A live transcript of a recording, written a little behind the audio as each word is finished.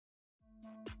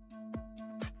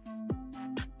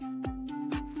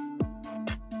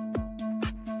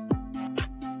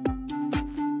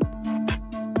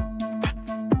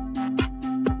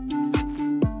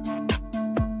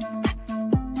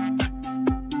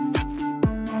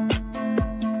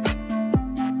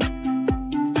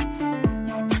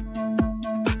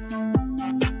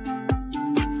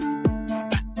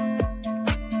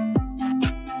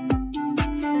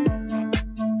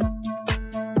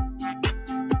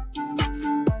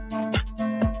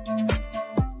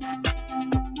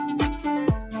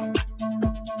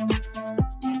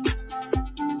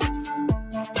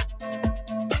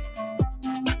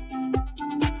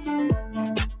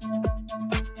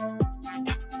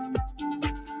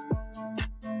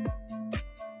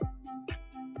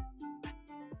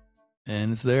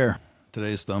And it's there.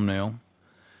 Today's thumbnail.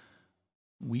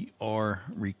 We are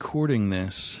recording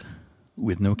this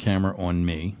with no camera on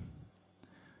me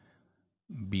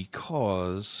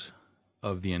because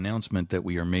of the announcement that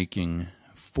we are making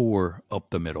for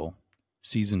Up the Middle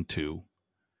Season 2,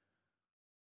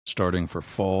 starting for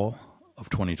fall of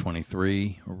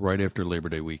 2023, right after Labor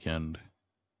Day weekend.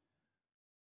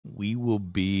 We will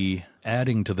be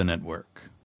adding to the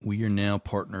network. We are now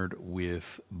partnered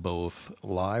with both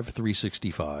Live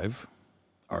 365,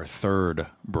 our third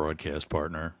broadcast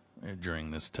partner during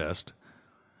this test,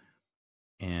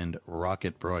 and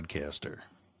Rocket Broadcaster.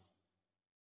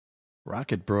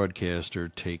 Rocket Broadcaster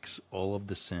takes all of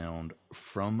the sound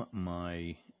from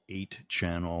my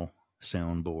 8-channel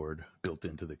soundboard built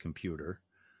into the computer,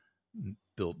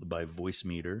 built by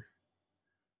Voicemeeter.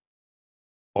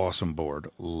 Awesome board.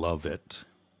 Love it.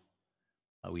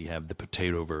 We have the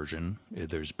potato version.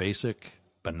 There's basic,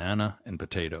 banana, and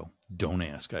potato. Don't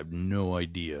ask. I have no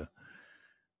idea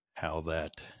how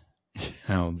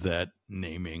that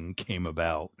naming came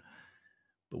about.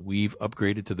 But we've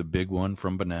upgraded to the big one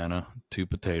from banana to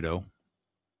potato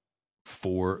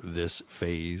for this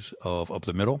phase of Up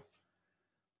the Middle.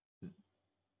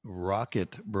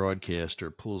 Rocket Broadcaster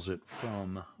pulls it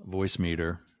from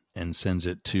Voicemeeter and sends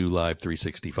it to Live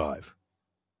 365.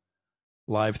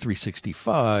 Live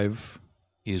 365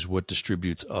 is what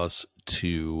distributes us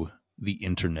to the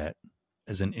internet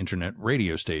as an internet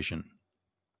radio station.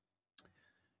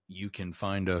 You can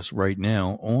find us right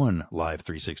now on Live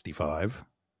 365,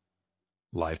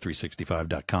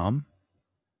 live365.com.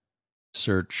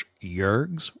 Search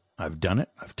Yergz. I've done it.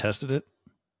 I've tested it.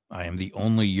 I am the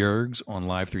only Yergz on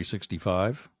Live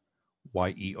 365,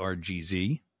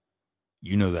 Yergz.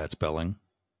 You know that spelling.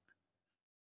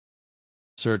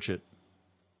 Search it.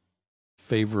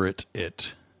 Favorite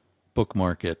it.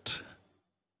 Bookmark it.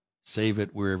 Save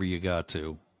it wherever you got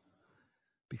to.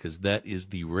 Because that is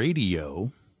the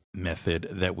radio method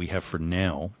that we have for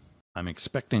now. I'm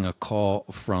expecting a call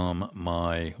from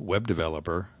my web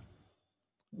developer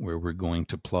where we're going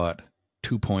to plot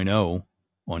 2.0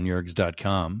 on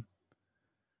yergz.com,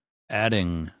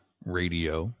 adding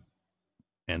radio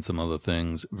and some other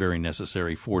things very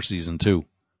necessary for Season 2.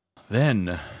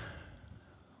 Then,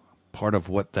 part of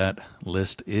what that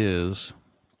list is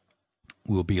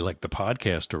will be like the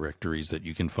podcast directories that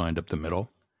you can find up the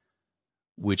middle,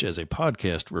 which as a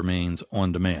podcast remains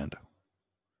on demand.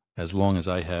 As long as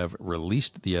I have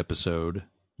released the episode,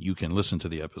 you can listen to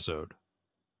the episode.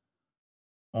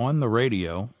 On the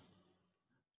radio,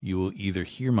 you will either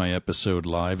hear my episode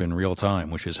live in real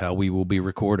time, which is how we will be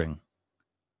recording,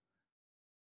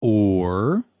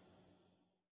 or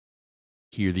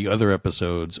hear the other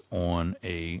episodes on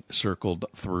a circled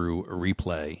through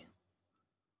replay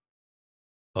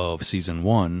of Season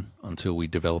 1 until we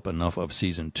develop enough of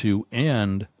Season 2.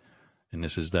 And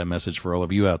this is that message for all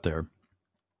of you out there,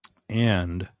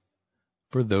 and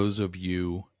for those of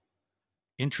you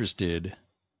interested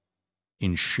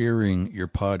in sharing your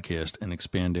podcast and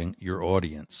expanding your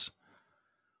audience.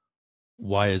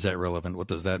 Why is that relevant? What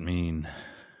does that mean?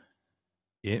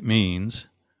 It means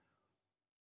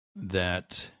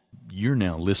that you're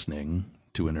now listening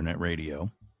to internet radio,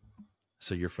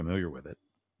 so you're familiar with it.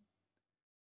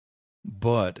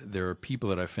 But there are people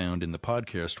that I found in the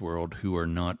podcast world who are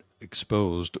not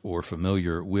exposed or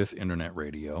familiar with internet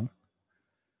radio.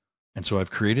 And so I've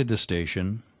created this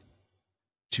station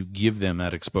to give them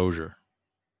that exposure.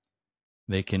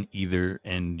 They can either,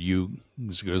 and you,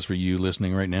 this goes for you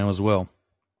listening right now as well,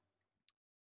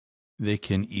 they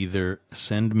can either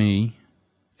send me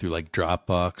through like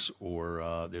Dropbox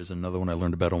or there's another one I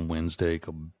learned about on Wednesday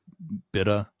called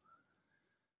Byta,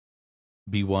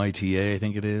 BYTA, I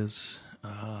think it is.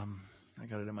 I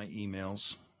got it in my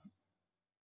emails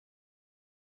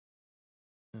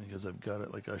because I've got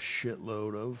it like a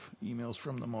shitload of emails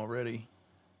from them already.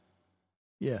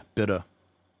 Yeah, Byta.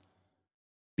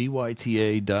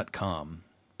 BYTA.com.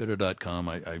 Byta.com.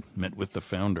 I met with the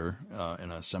founder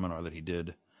in a seminar that he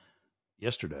did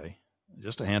yesterday.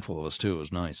 Just a handful of us, too. It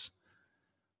was nice.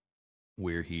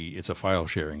 Where it's a file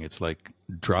sharing. It's like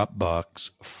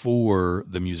Dropbox for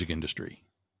the music industry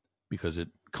because it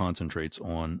concentrates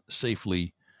on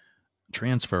safely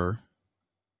transfer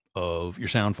of your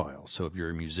sound files. So if you're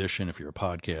a musician, if you're a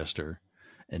podcaster,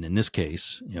 and in this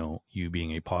case, you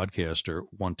being a podcaster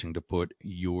wanting to put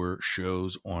your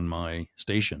shows on my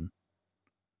station,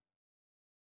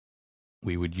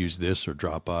 we would use this or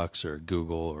Dropbox or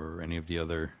Google or any of the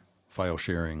other file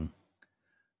sharing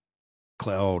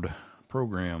cloud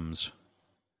programs.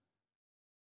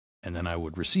 And then I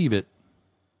would receive it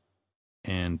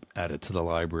and add it to the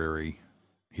library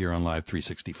here on Live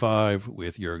 365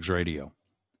 with Yerg's Radio.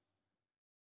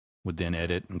 Would then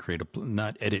edit and create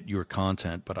not edit your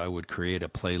content, but I would create a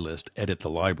playlist, edit the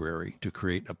library to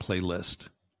create a playlist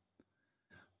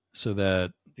so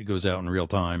that it goes out in real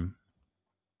time,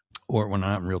 or well,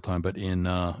 not in real time, but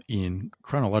in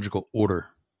chronological order.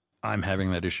 I'm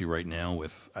having that issue right now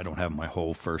with, I don't have my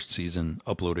whole first season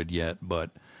uploaded yet,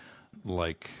 but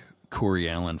like Corey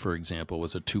Allen, for example,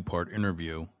 was a 2-part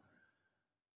interview.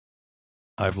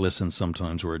 I've listened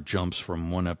sometimes where it jumps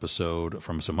from one episode,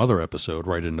 from some other episode,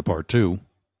 right into part 2,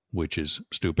 which is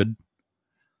stupid.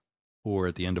 Or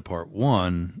at the end of part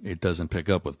 1, it doesn't pick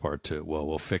up with part 2. Well,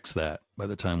 we'll fix that by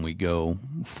the time we go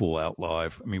full out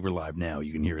live. I mean, we're live now.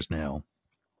 You can hear us now.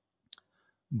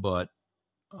 But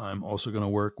I'm also going to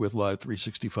work with Live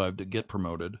 365 to get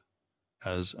promoted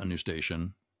as a new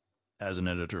station, as an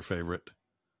editor favorite,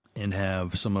 and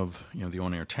have some of the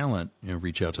on-air talent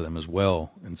reach out to them as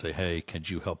well and say, hey, could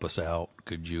you help us out?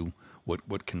 Could you,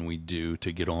 what can we do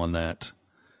to get on that?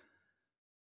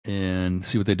 And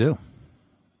see what they do.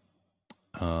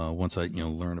 Once I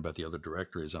learn about the other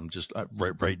directories, I'm just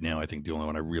right now I think the only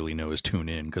one I really know is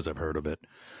TuneIn because I've heard of it.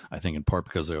 I think in part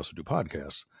because they also do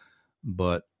podcasts,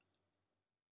 but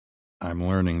I'm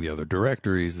learning the other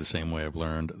directories the same way I've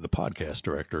learned the podcast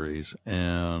directories,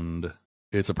 and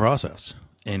it's a process,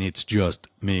 and it's just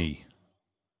me.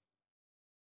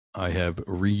 I have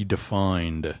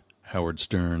redefined Howard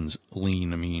Stern's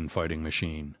lean, mean fighting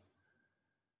machine.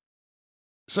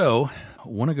 So, I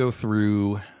want to go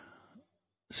through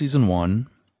season 1.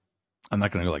 I'm not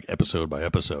going to go like episode by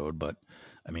episode, but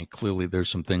I mean, clearly there's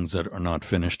some things that are not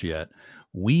finished yet.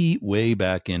 We, way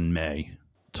back in May,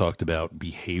 talked about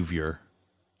behavior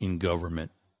in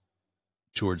government.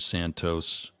 George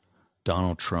Santos,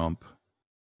 Donald Trump.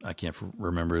 I can't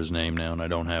remember his name now, and I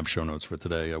don't have show notes for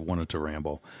today. I wanted to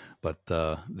ramble. But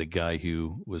the guy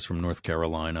who was from North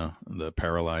Carolina, the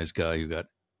paralyzed guy who got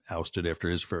ousted after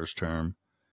his first term,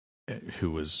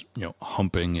 who was,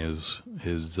 humping his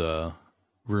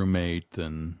roommate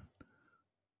and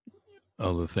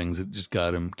other things that just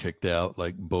got him kicked out,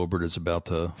 like Boebert is about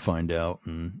to find out,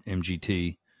 and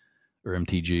MGT or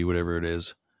MTG, whatever it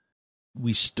is.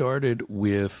 We started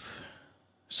with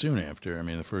soon after. I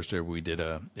mean, the first ever we did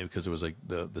because it was like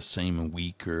the same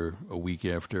week or a week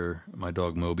after my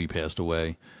dog Moby passed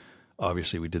away.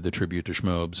 Obviously, we did the tribute to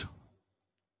Schmobes.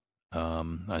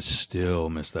 I still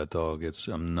miss that dog.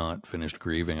 I'm not finished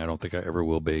grieving. I don't think I ever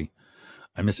will be.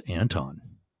 I miss Anton.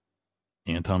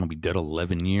 Anton will be dead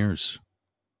 11 years.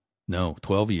 No,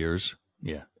 12 years.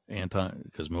 Yeah, Anton,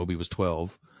 because Moby was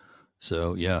 12.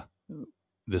 So, yeah,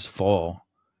 this fall,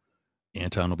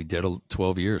 Anton will be dead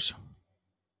 12 years.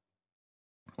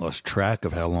 Lost track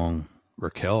of how long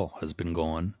Raquel has been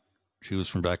gone. She was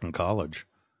from back in college.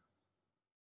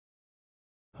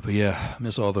 But yeah,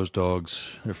 miss all those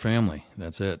dogs. They're family.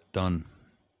 That's it. Done.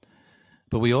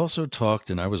 But we also talked,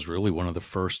 and I was really one of the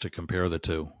first to compare the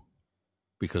two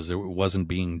because it wasn't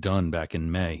being done back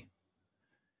in May.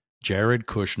 Jared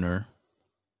Kushner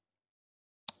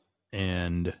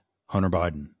and Hunter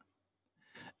Biden.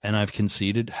 And I've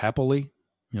conceded happily.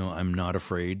 I'm not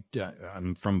afraid.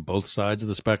 I'm from both sides of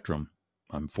the spectrum.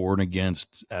 I'm for and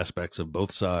against aspects of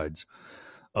both sides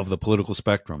of the political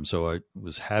spectrum. So I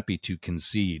was happy to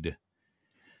concede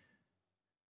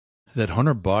that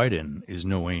Hunter Biden is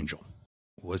no angel.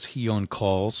 Was he on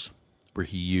calls where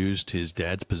he used his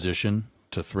dad's position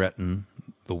to threaten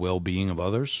the well-being of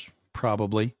others?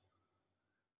 Probably.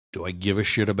 Do I give a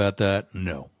shit about that?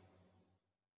 No.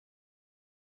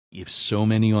 If so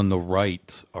many on the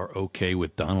right are okay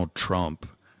with Donald Trump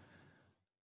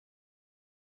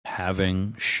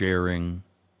having, sharing,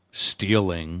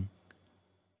 stealing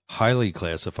highly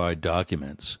classified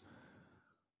documents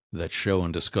that show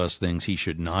and discuss things he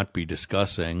should not be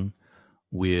discussing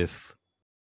with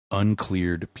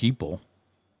uncleared people,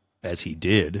 as he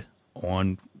did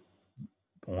on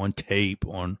tape,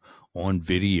 on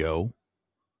video,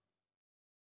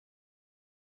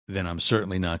 then I'm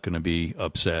certainly not going to be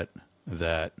upset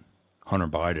that Hunter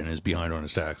Biden is behind on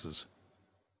his taxes,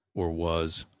 or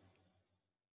was.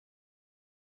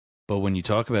 But when you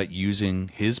talk about using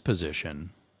his position,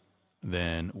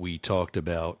 then we talked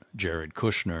about Jared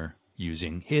Kushner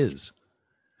using his,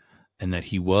 and that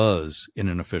he was in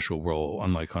an official role,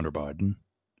 unlike Hunter Biden,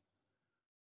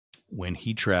 when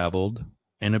he traveled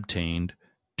and obtained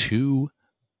 $2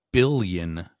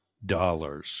 billion.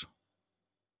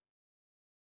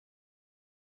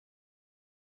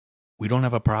 We don't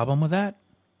have a problem with that?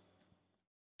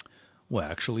 Well,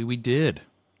 actually, we did.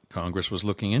 Congress was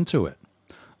looking into it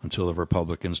until the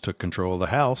Republicans took control of the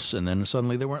House, and then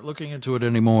suddenly they weren't looking into it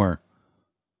anymore.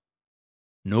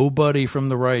 Nobody from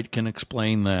the right can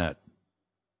explain that.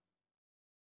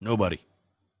 Nobody.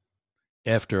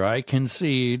 After I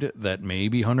concede that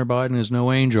maybe Hunter Biden is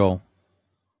no angel,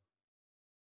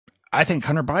 I think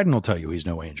Hunter Biden will tell you he's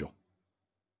no angel.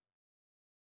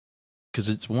 Because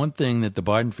it's one thing that the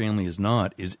Biden family is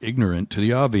not, is ignorant to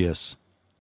the obvious.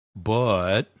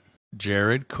 But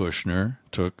Jared Kushner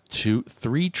took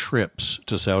 3 trips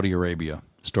to Saudi Arabia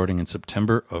starting in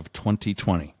September of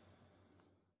 2020.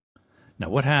 Now,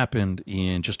 what happened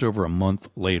in just over a month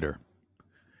later?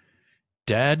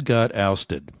 Dad got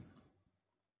ousted.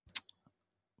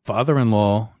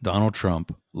 Father-in-law, Donald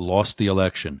Trump, lost the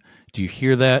election. Do you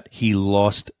hear that? He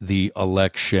lost the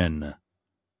election.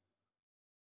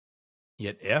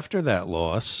 Yet after that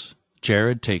loss,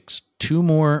 Jared takes 2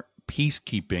 more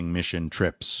peacekeeping mission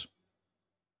trips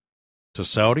to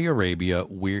Saudi Arabia,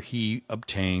 where he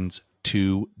obtains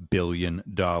 $2 billion.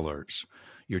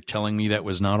 You're telling me that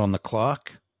was not on the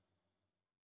clock?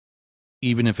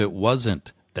 Even if it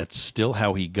wasn't, that's still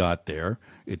how he got there.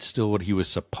 It's still what he was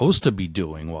supposed to be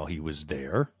doing while he was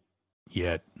there.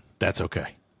 Yet, that's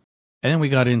okay. And then we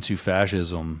got into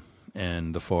fascism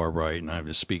and the far right. And I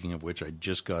was, speaking of which, I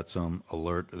just got some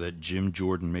alert that Jim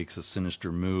Jordan makes a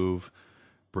sinister move,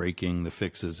 breaking the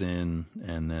fixes in,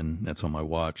 and then that's on my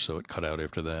watch, so it cut out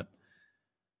after that.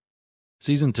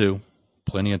 Season 2,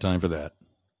 plenty of time for that.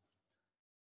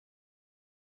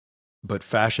 But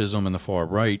fascism and the far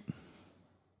right,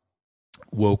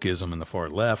 wokeism and the far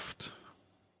left,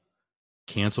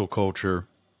 cancel culture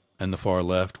and the far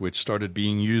left, which started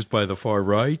being used by the far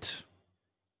right.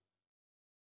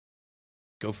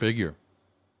 Go figure.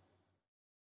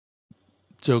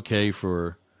 It's okay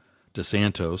for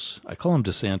DeSantos. I call him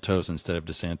DeSantos instead of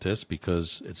DeSantis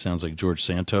because it sounds like George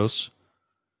Santos,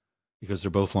 because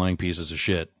they're both lying pieces of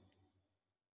shit.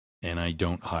 And I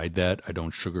don't hide that. I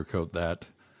don't sugarcoat that.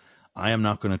 I am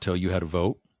not going to tell you how to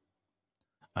vote.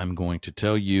 I'm going to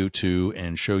tell you to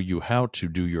and show you how to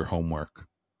do your homework.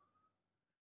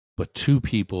 But 2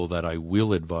 people that I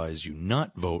will advise you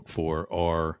not vote for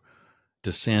are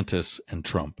DeSantis and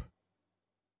Trump.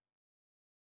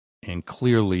 And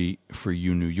clearly, for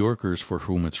you New Yorkers for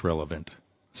whom it's relevant,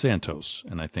 Santos.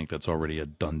 And I think that's already a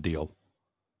done deal.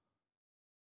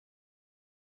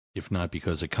 If not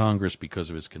because of Congress, because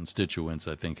of his constituents,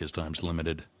 I think his time's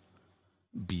limited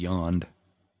beyond.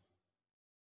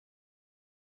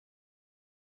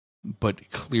 But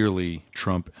clearly,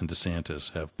 Trump and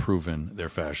DeSantis have proven their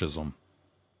fascism.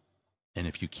 And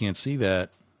if you can't see that,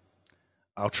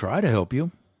 I'll try to help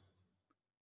you.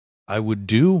 I would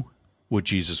do what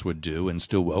Jesus would do and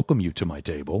still welcome you to my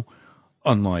table,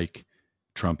 unlike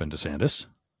Trump and DeSantis.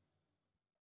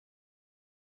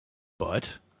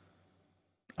 But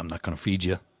I'm not going to feed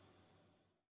you.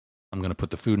 I'm going to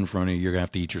put the food in front of you. You're going to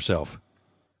have to eat yourself.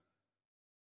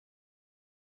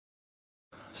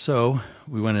 So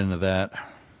we went into that. A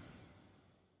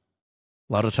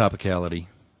lot of topicality.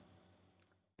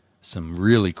 Some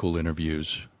really cool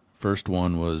interviews. First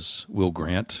one was Will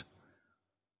Grant.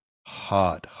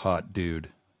 Hot dude.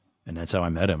 And that's how I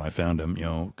met him. I found him,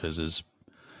 because his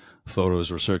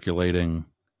photos were circulating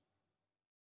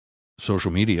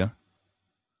social media.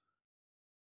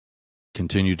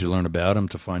 Continued to learn about him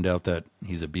to find out that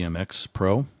he's a BMX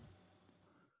pro.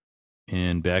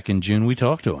 And back in June, we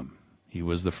talked to him. He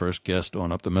was the first guest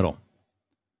on Up the Middle.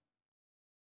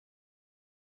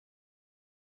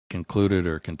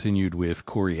 Continued with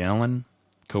Corey Allen,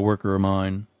 coworker of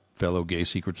mine, fellow gay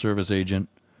Secret Service agent,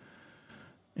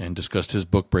 and discussed his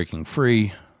book, Breaking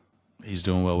Free. He's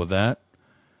doing well with that.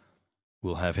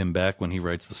 We'll have him back when he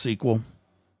writes the sequel.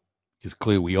 Because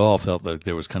clearly we all felt like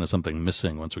there was kind of something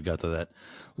missing once we got to that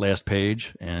last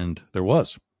page, and there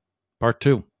was. Part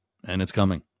 2, and it's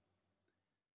coming.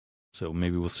 So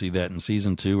maybe we'll see that in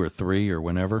season 2 or 3 or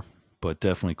whenever, but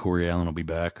definitely Corey Allen will be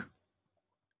back.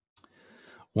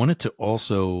 Wanted to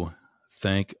also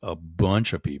thank a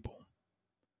bunch of people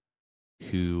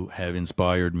who have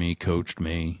inspired me, coached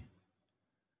me,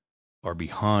 are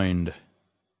behind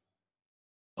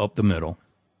Up the Middle,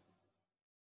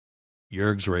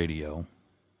 Yerg's Radio,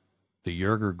 the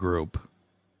Yerger Group,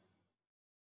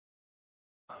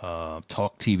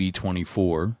 Talk TV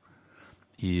 24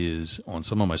 is on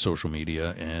some of my social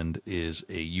media and is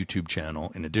a YouTube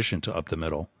channel in addition to Up the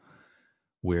Middle,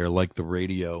 where, like the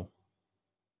radio,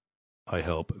 I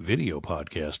help video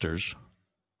podcasters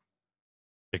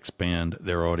expand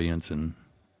their audience and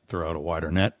throw out a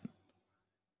wider net.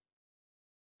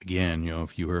 Again,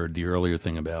 if you heard the earlier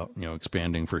thing about,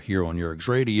 expanding for here on Yerg's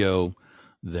Radio,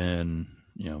 then,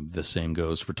 the same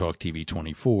goes for Talk TV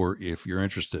 24 if you're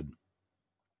interested.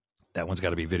 That one's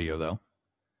got to be video, though.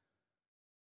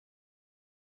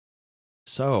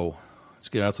 So let's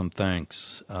get out some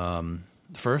thanks.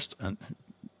 First,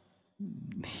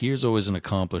 here's always an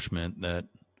accomplishment that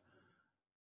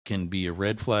can be a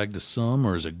red flag to some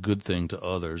or is a good thing to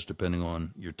others, depending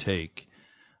on your take.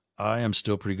 I am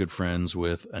still pretty good friends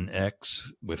with an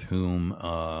ex with whom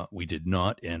we did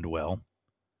not end well.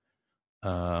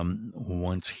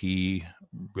 Once he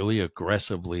really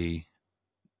aggressively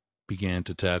began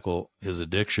to tackle his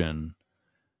addiction,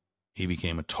 he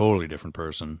became a totally different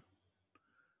person.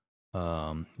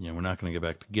 We're not going to get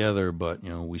back together, but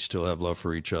we still have love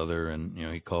for each other. And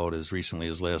he called as recently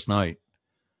as last night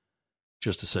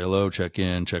just to say hello, check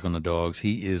in, check on the dogs.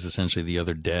 He is essentially the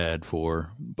other dad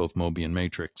for both Moby and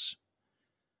Matrix,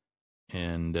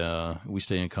 and we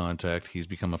stay in contact. He's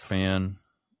become a fan,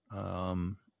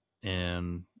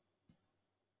 and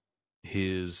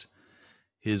his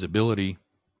ability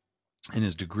and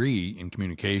his degree in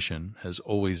communication has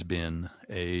always been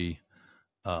a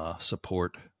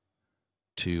support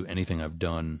to anything I've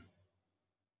done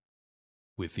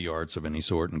with the arts of any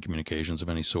sort and communications of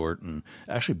any sort, and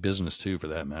actually business too, for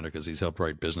that matter, because he's helped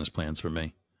write business plans for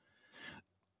me.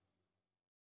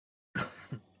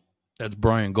 That's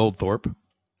Brian Goldthorpe.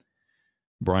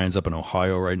 Brian's up in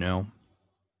Ohio right now,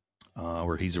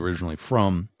 where he's originally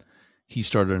from. He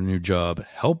started a new job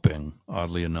helping,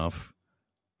 oddly enough,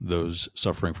 those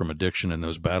suffering from addiction and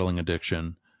those battling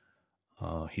addiction.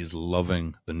 He's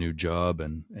loving the new job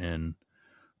and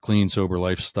clean, sober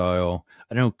lifestyle.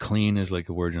 I know clean is like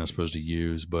a word you're not supposed to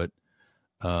use, but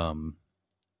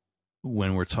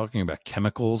when we're talking about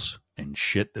chemicals and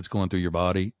shit that's going through your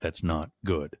body, that's not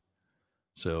good.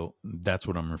 So that's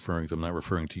what I'm referring to. I'm not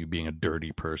referring to you being a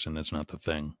dirty person. That's not the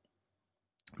thing.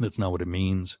 That's not what it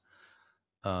means.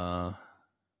 But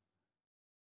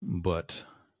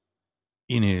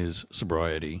in his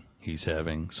sobriety, he's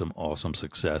having some awesome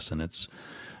success, and it's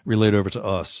relayed over to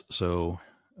us. So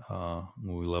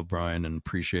we love Brian and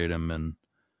appreciate him, and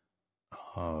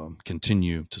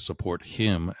continue to support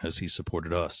him as he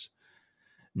supported us.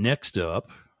 Next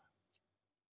up,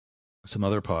 some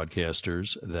other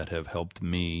podcasters that have helped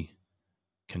me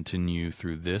continue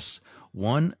through this.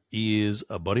 One is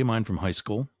a buddy of mine from high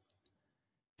school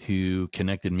who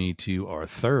connected me to our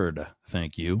third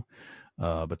thank you.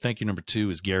 But thank you number 2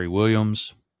 is Gary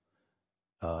Williams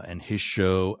and his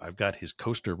show. I've got his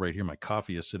coaster right here. My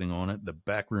coffee is sitting on it. The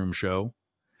Backroom Show.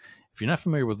 If you're not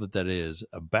familiar with what that is,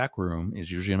 a back room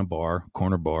is usually in a bar,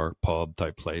 corner bar, pub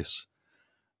type place.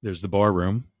 There's the bar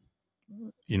room,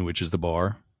 in which is the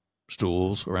bar,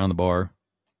 stools around the bar,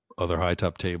 other high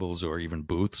top tables, or even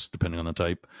booths, depending on the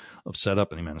type of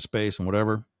setup and the amount of space and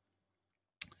whatever.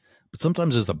 But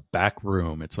sometimes there's the back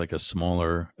room. It's like a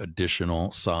smaller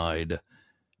additional side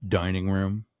dining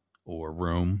room or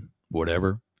room,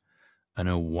 whatever. I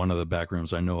know one of the back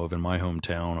rooms I know of in my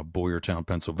hometown of Boyertown,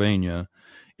 Pennsylvania,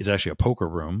 is actually a poker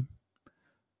room.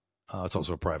 It's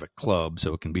also a private club,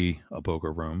 so it can be a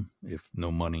poker room if no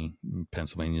money.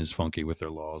 Pennsylvania is funky with their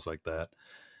laws like that.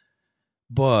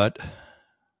 But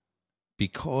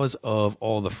because of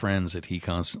all the friends that he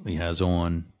constantly has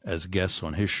on as guests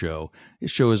on his show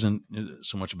isn't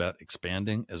so much about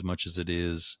expanding as much as it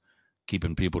is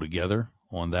keeping people together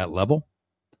on that level.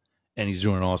 And he's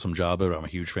doing an awesome job of it. I'm a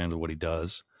huge fan of what he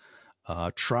does.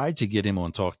 Tried to get him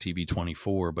on Talk TV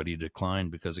 24, but he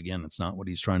declined because, again, it's not what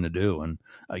he's trying to do. And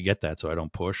I get that, so I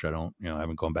don't push. I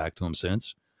haven't gone back to him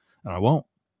since, and I won't.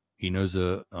 He knows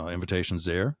the invitation's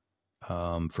there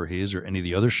for his or any of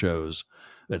the other shows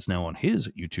that's now on his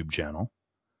YouTube channel.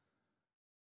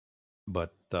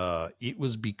 But it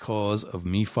was because of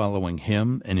me following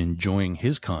him and enjoying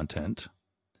his content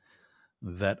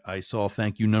that I saw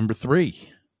thank you number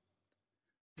 3,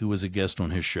 who was a guest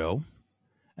on his show.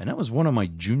 And that was one of my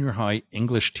junior high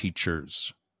English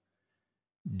teachers.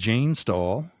 Jane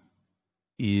Stahl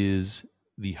is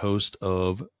the host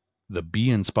of the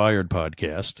Be Inspired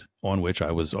podcast, on which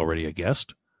I was already a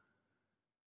guest.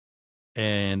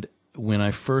 And when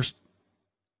I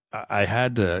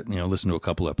had to, listen to a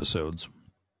couple episodes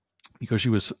because she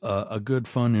was a good,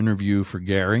 fun interview for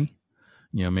Gary,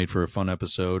 made for a fun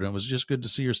episode. And it was just good to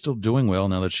see her still doing well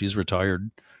now that she's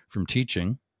retired from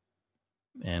teaching.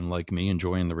 And like me,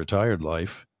 enjoying the retired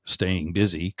life, staying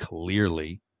busy,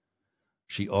 clearly.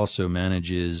 She also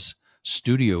manages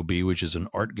Studio B, which is an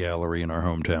art gallery in our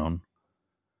hometown.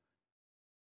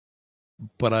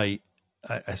 But I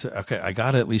said, okay, I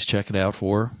got to at least check it out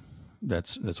for her.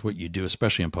 That's what you do,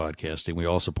 especially in podcasting. We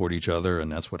all support each other,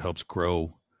 and that's what helps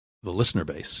grow the listener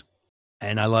base.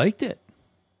 And I liked it.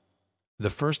 The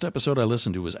first episode I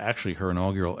listened to was actually her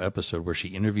inaugural episode where she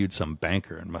interviewed some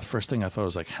banker. And my first thing I thought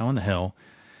was like, how in the hell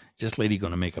is this lady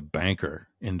going to make a banker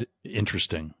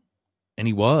interesting? And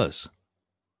he was.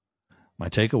 My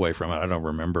takeaway from it, I don't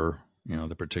remember,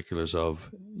 the particulars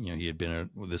of, he had been at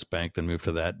this bank, then moved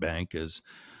to that bank, as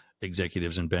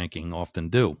executives in banking often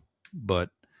do. But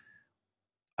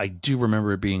I do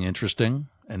remember it being interesting.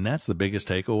 And that's the biggest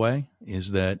takeaway,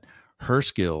 is that her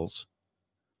skills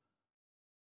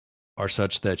are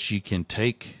such that she can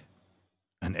take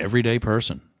an everyday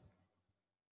person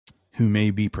who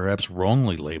may be perhaps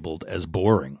wrongly labeled as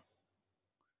boring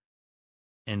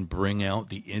and bring out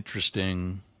the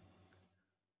interesting,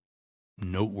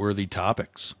 noteworthy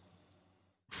topics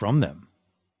from them.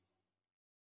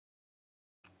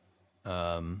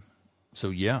 So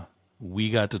yeah, we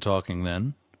got to talking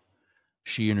then.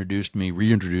 She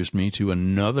reintroduced me to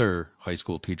another high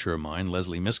school teacher of mine,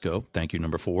 Leslie Misko. Thank you,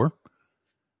 number 4,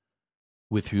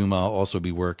 with whom I'll also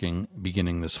be working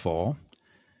beginning this fall.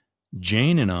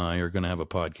 Jane and I are going to have a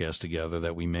podcast together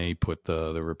that we may put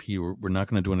the repeat. We're not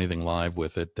going to do anything live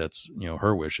with it. That's,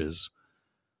 her wishes.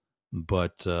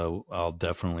 But I'll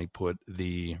definitely put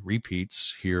the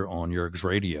repeats here on Yerg's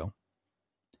Radio,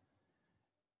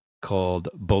 called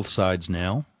Both Sides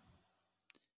Now.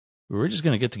 We're just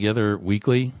going to get together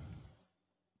weekly,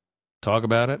 talk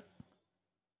about it,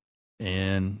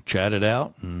 and chat it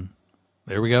out, and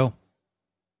there we go.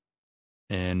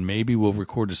 And maybe we'll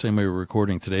record the same way we're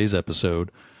recording today's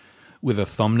episode, with a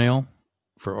thumbnail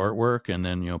for artwork, and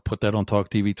then, put that on Talk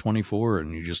TV 24,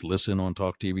 and you just listen on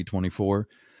Talk TV 24,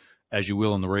 as you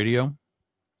will on the radio,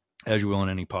 as you will on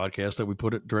any podcast that we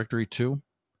put it directory to.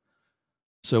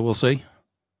 So we'll see.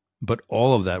 But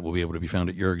all of that will be able to be found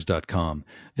at yergs.com.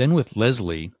 Then with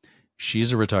Leslie,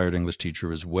 she's a retired English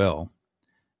teacher as well.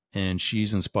 And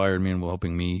she's inspired me and will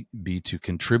helping me be to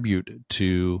contribute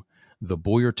to the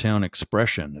Boyertown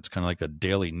Expression. It's kind of like a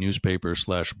daily newspaper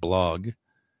 / blog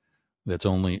that's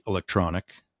only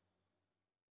electronic.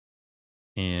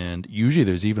 And usually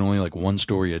there's even only like one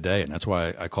story a day. And that's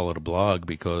why I call it a blog,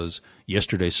 because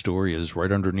yesterday's story is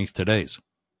right underneath today's.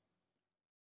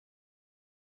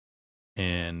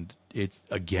 And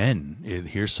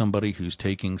here's somebody who's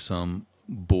taking some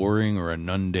boring or a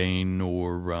mundane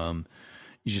or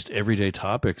just everyday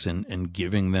topics and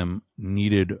giving them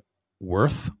needed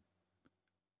worth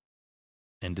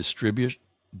and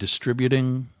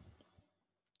distributing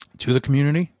to the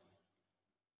community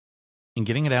and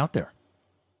getting it out there.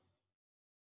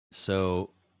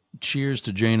 So cheers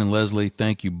to Jane and Leslie.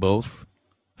 Thank you both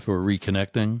for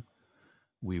reconnecting.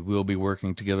 We will be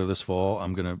working together this fall.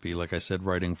 I'm going to be, like I said,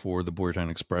 writing for the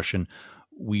Boyertown Expression.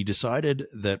 We decided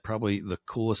that probably the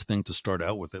coolest thing to start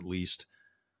out with, at least,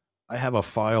 I have a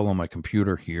file on my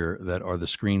computer here that are the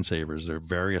screensavers. They're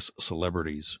various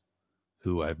celebrities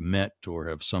who I've met or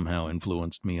have somehow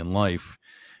influenced me in life.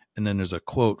 And then there's a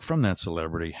quote from that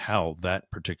celebrity, how that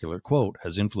particular quote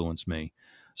has influenced me.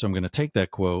 So I'm going to take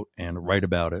that quote and write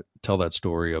about it, tell that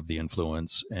story of the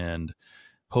influence, and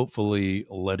hopefully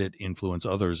let it influence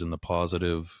others in the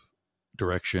positive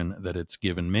direction that it's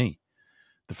given me.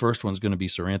 The first one's going to be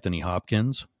Sir Anthony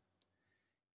Hopkins.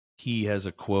 He has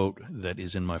a quote that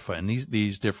is in my file, and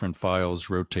these different files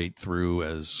rotate through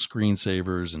as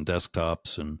screensavers and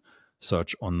desktops and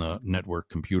such on the network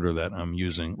computer that I'm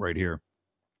using right here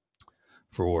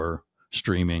for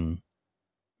streaming,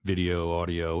 video,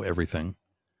 audio, everything.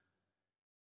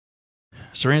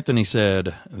 Sir Anthony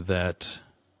said that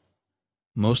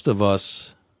most of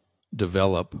us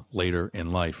develop later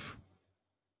in life.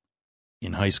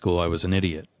 In high school, I was an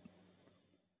idiot.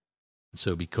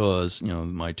 So because,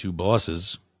 my 2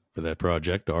 bosses for that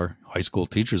project are high school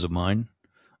teachers of mine,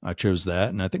 I chose that.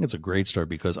 And I think it's a great start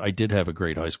because I did have a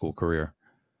great high school career.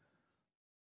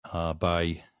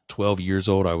 By 12 years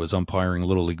old, I was umpiring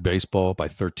Little League Baseball. By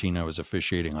 13, I was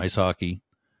officiating ice hockey.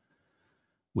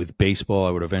 With baseball,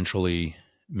 I would eventually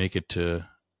make it to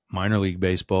minor league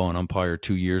baseball and umpire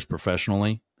 2 years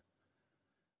professionally.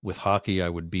 With hockey, I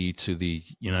would be to the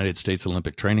United States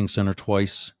Olympic Training Center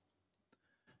twice.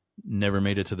 Never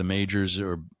made it to the majors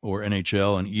or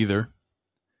NHL in either,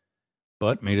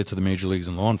 but made it to the major leagues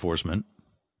in law enforcement,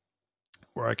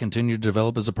 where I continued to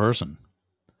develop as a person.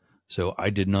 So I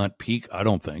did not peak, I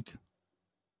don't think,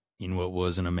 in what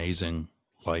was an amazing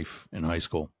life in high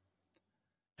school.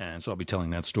 And so I'll be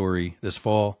telling that story this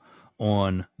fall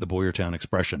on the Boyertown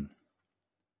Expression.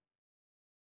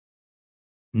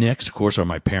 Next, of course, are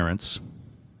my parents.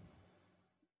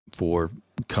 For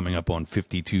coming up on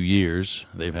 52 years,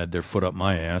 they've had their foot up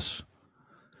my ass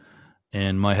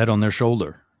and my head on their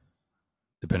shoulder,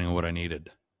 depending on what I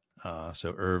needed.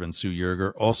 So Irv and Sue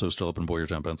Yerger, also still up in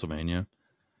Boyertown, Pennsylvania.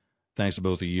 Thanks to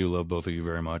both of you. Love both of you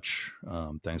very much.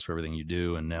 Thanks for everything you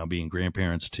do. And now being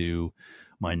grandparents to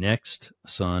my next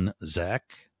son,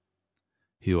 Zach,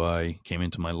 who I came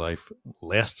into my life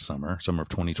last summer of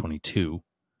 2022,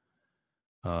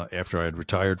 after I had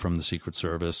retired from the Secret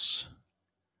Service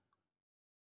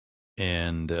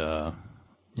and,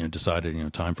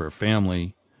 decided, time for a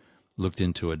family, looked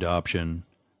into adoption.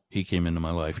 He came into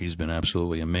my life. He's been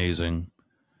absolutely amazing.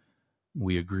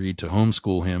 We agreed to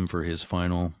homeschool him for his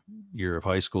final year of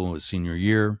high school, his senior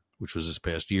year, which was this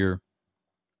past year.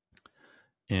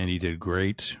 And he did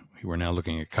great. We're now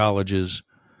looking at colleges.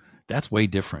 That's way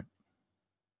different.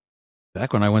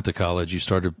 Back when I went to college, you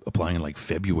started applying in like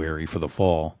February for the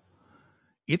fall.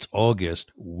 It's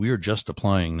August. We're just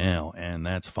applying now, and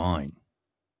that's fine.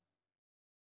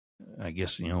 I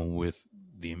guess, with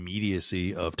the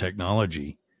immediacy of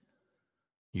technology,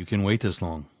 you can wait this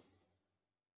long.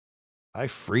 I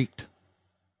freaked.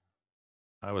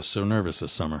 I was so nervous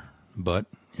this summer, but,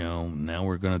 now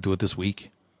we're going to do it this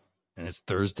week, and it's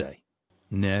Thursday.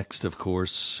 Next, of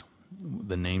course,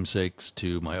 the namesakes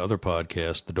to my other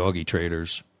podcast, The Doggy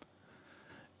Traders,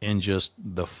 and just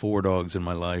the 4 dogs in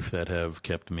my life that have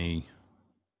kept me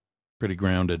pretty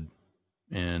grounded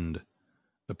and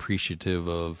appreciative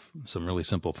of some really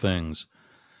simple things.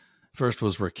 First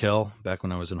was Raquel, back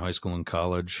when I was in high school and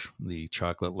college, the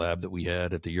chocolate lab that we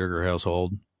had at the Yerger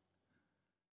household.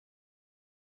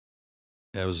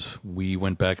 We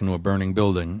went back into a burning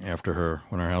building after her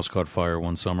when our house caught fire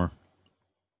one summer.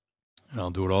 And I'll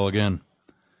do it all again.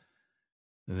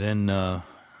 Then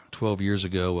 12 years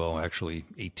ago, well, actually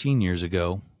 18 years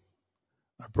ago,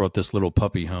 I brought this little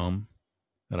puppy home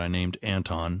that I named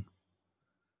Anton.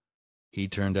 He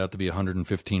turned out to be a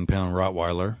 115-pound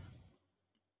Rottweiler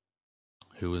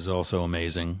who was also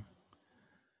amazing.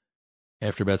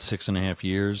 After about 6.5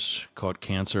 years, caught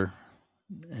cancer,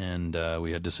 and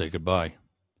we had to say goodbye.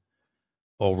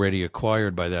 Already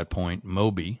acquired by that point,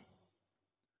 Moby,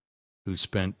 who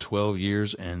spent 12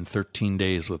 years and 13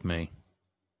 days with me.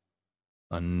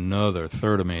 Another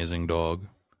third amazing dog.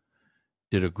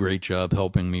 Did a great job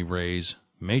helping me raise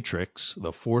Matrix,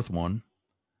 the 4th one,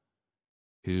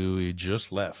 who he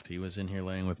just left. He was in here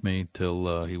laying with me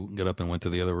till he got up and went to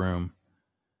the other room.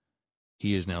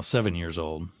 He is now 7 years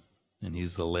old, and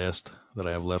he's the last that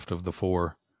I have left of the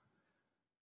 4.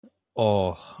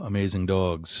 All amazing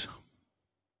dogs.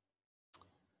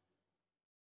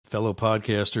 Fellow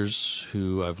podcasters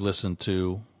who I've listened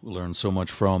to, learned so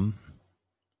much from,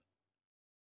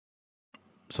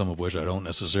 some of which I don't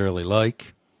necessarily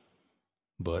like,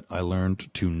 but I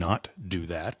learned to not do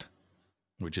that,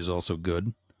 which is also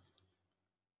good.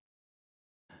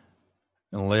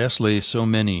 And lastly, so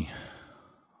many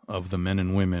of the men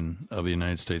and women of the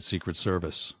United States Secret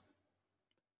Service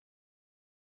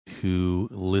who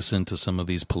listen to some of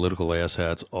these political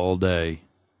asshats all day,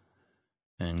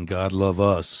 and God love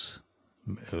us,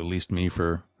 at least me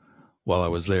for while I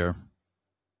was there,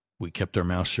 we kept our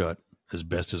mouth shut as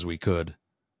best as we could.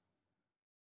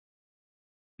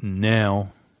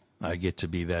 Now I get to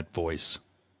be that voice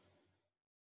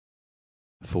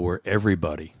for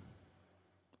everybody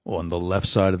on the left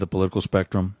side of the political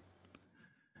spectrum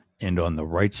and on the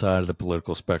right side of the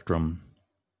political spectrum.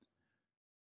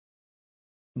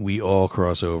 We all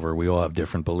cross over. We all have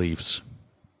different beliefs.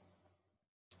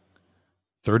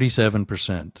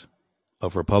 37%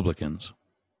 of Republicans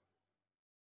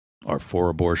are for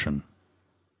abortion.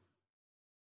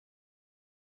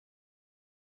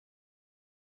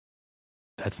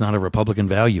 That's not a Republican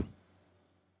value.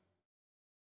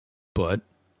 But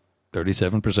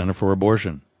 37% are for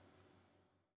abortion.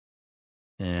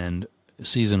 And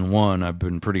season 1, I've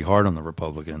been pretty hard on the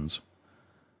Republicans.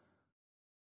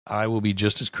 I will be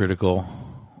just as critical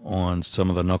on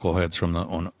some of the knuckleheads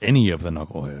on any of the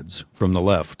knuckleheads from the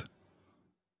left.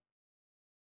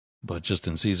 But just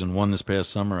in season 1 this past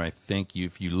summer, I think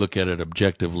if you look at it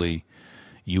objectively,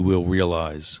 you will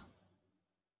realize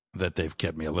that they've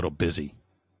kept me a little busy.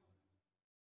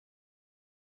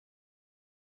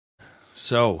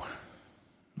 So,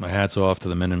 my hat's off to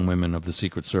the men and women of the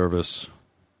Secret Service.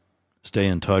 Stay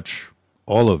in touch,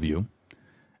 all of you,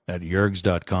 at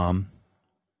yergs.com.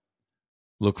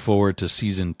 Look forward to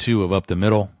season 2 of Up the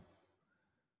Middle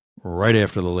right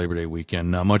after the Labor Day weekend.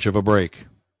 Not much of a break,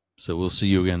 so we'll see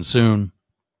you again soon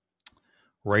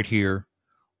right here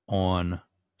on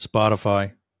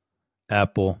Spotify,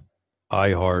 Apple,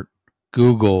 iHeart,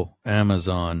 Google,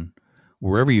 Amazon,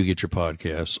 wherever you get your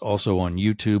podcasts. Also on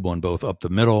YouTube on both Up the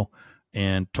Middle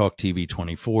and Talk TV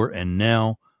 24, and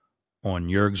now on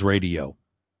Yergs Radio.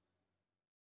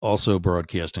 Also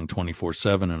broadcasting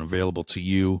 24/7 and available to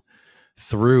you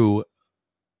through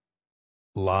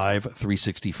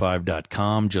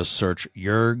live365.com. Just search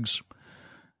Yergs.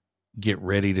 Get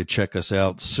ready to check us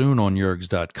out soon on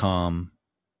Yergs.com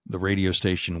The radio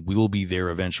station will be there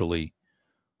eventually,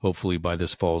 hopefully by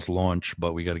this fall's launch,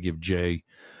 but we got to give Jay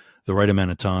the right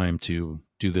amount of time to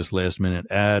do this last minute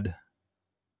ad,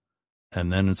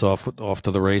 and then it's off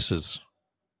to the races.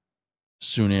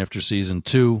 Soon after season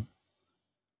 2,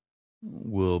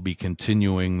 we'll be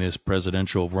continuing this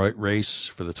presidential race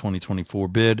for the 2024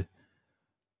 bid,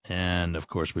 and of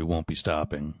course we won't be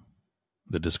stopping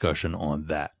the discussion on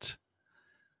that.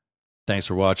 Thanks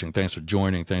for watching, thanks for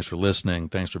joining, thanks for listening,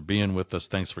 thanks for being with us,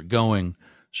 thanks for going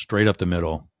straight up the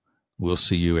middle. We'll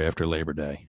see you after Labor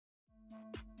Day.